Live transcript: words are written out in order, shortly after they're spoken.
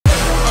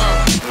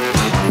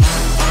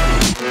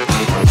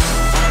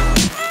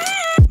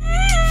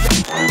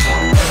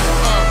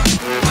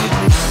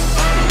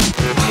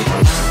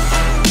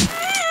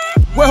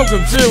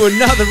Welcome to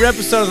another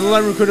episode of the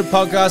Lone Recruiter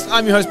Podcast.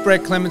 I'm your host,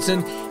 Brett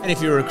Clementson, and if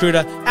you're a recruiter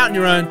out on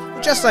your own,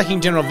 or just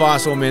lacking general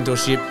advice or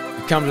mentorship,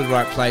 you've come to the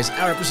right place.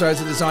 Our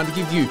episodes are designed to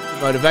give you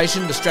the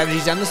motivation, the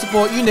strategies, and the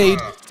support you need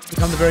to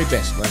become the very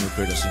best Lone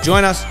Recruiter. So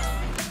join us,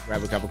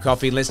 grab a cup of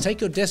coffee, and let's take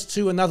your desk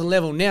to another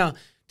level. Now,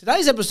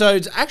 today's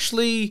episode's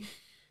actually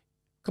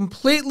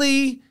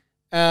completely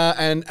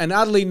and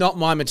utterly not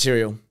my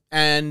material.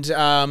 And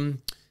why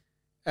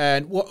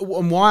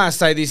I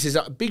say this is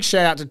a big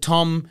shout out to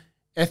Tom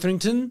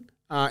Etherington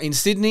in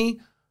Sydney.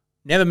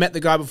 Never met the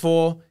guy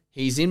before.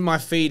 He's in my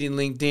feed in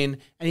LinkedIn,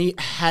 and he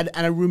had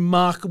a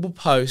remarkable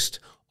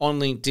post on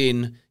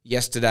LinkedIn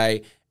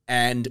yesterday,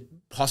 and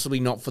possibly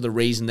not for the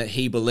reason that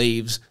he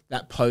believes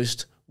that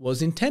post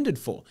was intended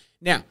for.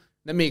 Now,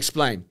 let me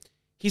explain.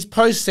 His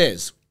post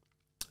says,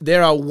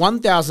 there are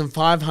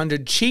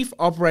 1,500 chief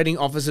operating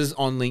officers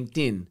on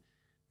LinkedIn.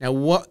 Now,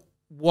 what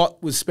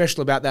was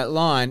special about that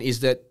line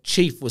is that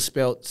chief was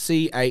spelled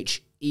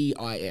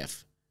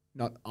C-H-E-I-F,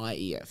 not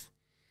I-E-F.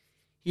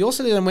 He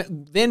also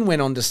then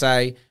went on to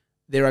say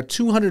there are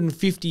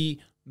 250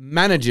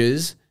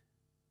 managers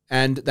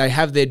and they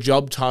have their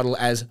job title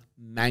as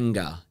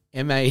manger,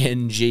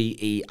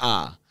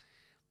 M-A-N-G-E-R.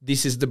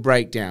 This is the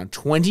breakdown.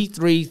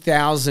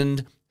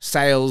 23,000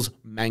 sales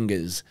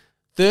mangers,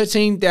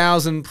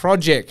 13,000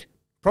 project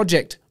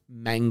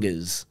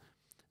mangers,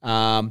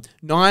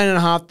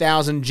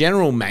 9,500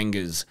 general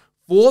mangers,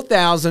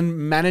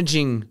 4,000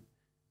 manging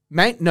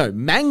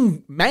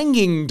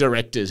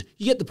directors.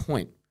 You get the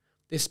point.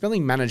 They're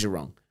spelling manager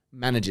wrong.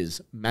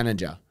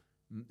 Manager.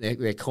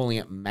 They're calling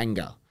it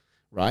manga,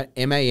 right?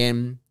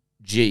 M-A-N-G-E-R-S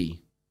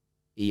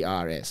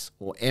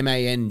or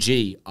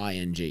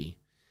M-A-N-G-I-N-G.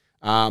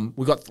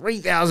 We've got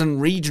 3,000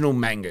 regional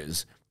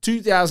mangers,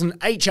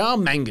 2,000 HR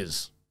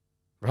mangers,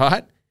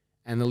 right?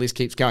 And the list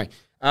keeps going.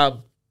 The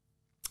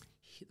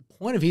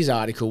point of his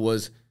article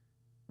was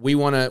or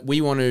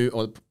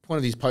the point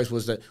of his post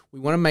was that we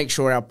want to make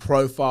sure our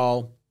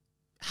profile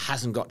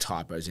hasn't got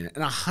typos in it.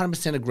 And I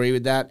 100% agree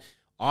with that.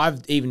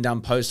 I've even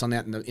done posts on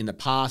that in the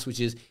past,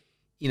 which is,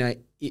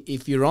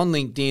 if you're on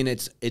LinkedIn,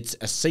 it's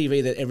a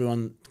CV that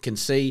everyone can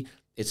see.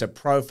 It's a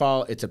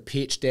profile. It's a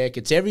pitch deck.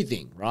 It's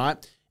everything, right?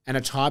 And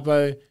a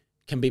typo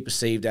can be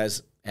perceived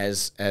as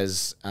not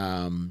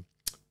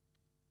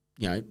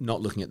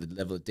looking at the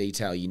level of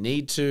detail you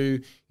need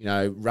to,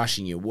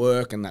 rushing your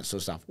work and that sort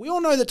of stuff. We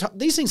all know that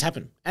these things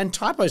happen and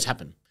typos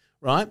happen,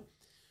 right?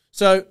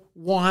 So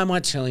why am I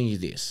telling you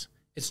this?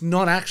 It's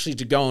not actually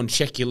to go and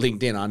check your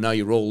LinkedIn. I know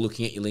you're all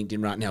looking at your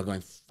LinkedIn right now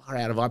going, far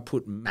out, have I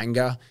put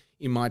manga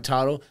in my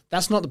title?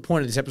 That's not the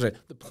point of this episode.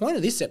 The point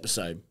of this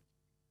episode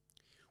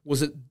was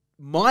that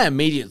my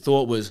immediate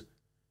thought was,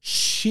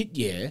 shit,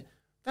 yeah,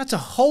 that's a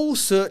whole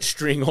search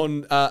string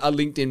on a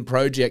LinkedIn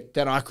project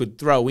that I could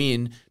throw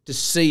in to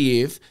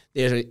see if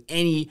there are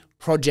any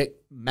project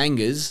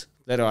mangers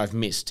that I've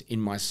missed in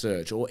my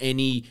search, or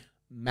any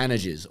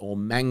managers or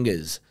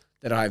mangers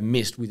that I've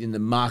missed within the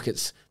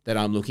markets that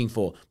I'm looking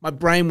for. My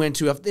brain went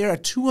to, if there are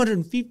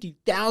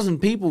 250,000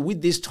 people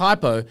with this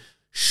typo,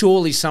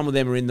 surely some of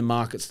them are in the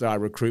markets that I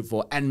recruit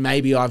for, and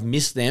maybe I've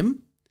missed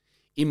them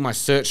in my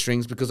search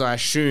strings because I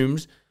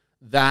assumed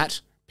that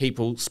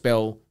people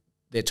spell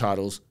their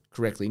titles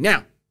correctly.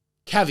 Now,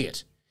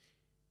 caveat.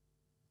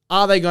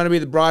 Are they going to be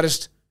the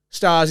brightest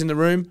stars in the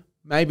room?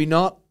 Maybe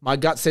not. My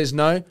gut says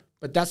no,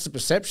 but that's the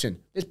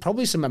perception. There's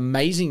probably some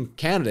amazing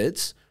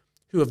candidates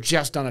who have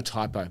just done a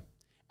typo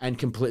and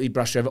completely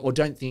brushed over, or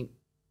don't think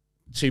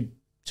too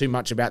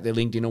much about their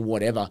LinkedIn or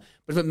whatever.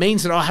 But if it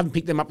means that I haven't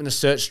picked them up in a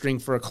search string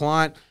for a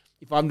client,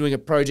 if I'm doing a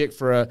project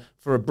for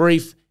a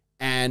brief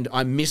and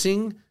I'm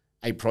missing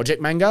a project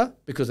manga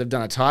because they've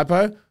done a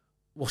typo,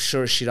 well,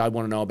 sure as shit, I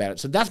want to know about it.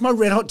 So that's my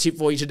red hot tip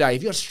for you today.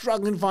 If you're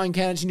struggling to find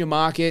candidates in your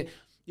market,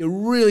 you're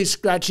really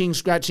scratching,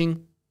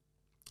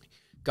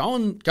 go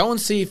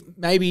and see if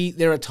maybe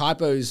there are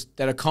typos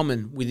that are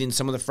common within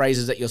some of the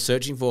phrases that you're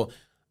searching for.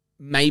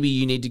 Maybe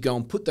you need to go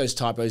and put those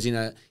typos in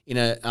a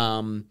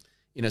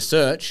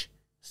search,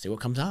 see what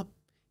comes up.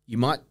 You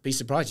might be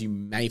surprised. You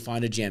may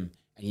find a gem,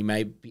 and you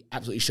may be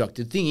absolutely shocked.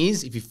 The thing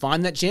is, if you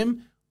find that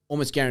gem,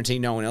 almost guarantee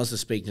no one else is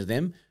speaking to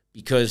them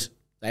because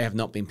they have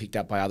not been picked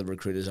up by other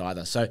recruiters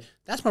either. So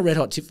that's my red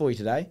hot tip for you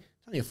today.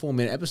 It's only a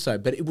 4-minute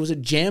episode, but it was a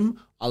gem.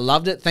 I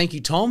loved it. Thank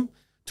you, Tom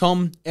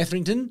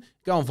Etherington.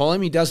 Go and follow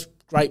him. He does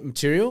great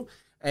material,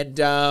 and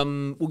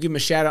we'll give him a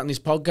shout out on this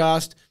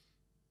podcast.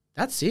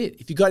 That's it.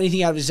 If you got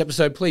anything out of this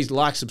episode, please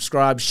like,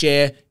 subscribe,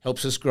 share,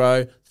 helps us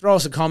grow. Throw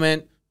us a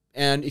comment.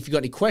 And if you've got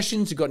any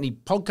questions, you've got any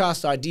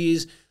podcast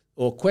ideas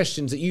or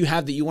questions that you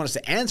have that you want us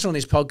to answer on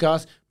this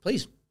podcast,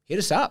 please hit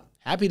us up.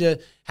 Happy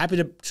to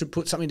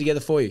put something together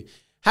for you.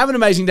 Have an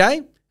amazing day.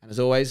 And as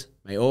always,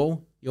 may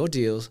all your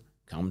deals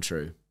come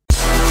true.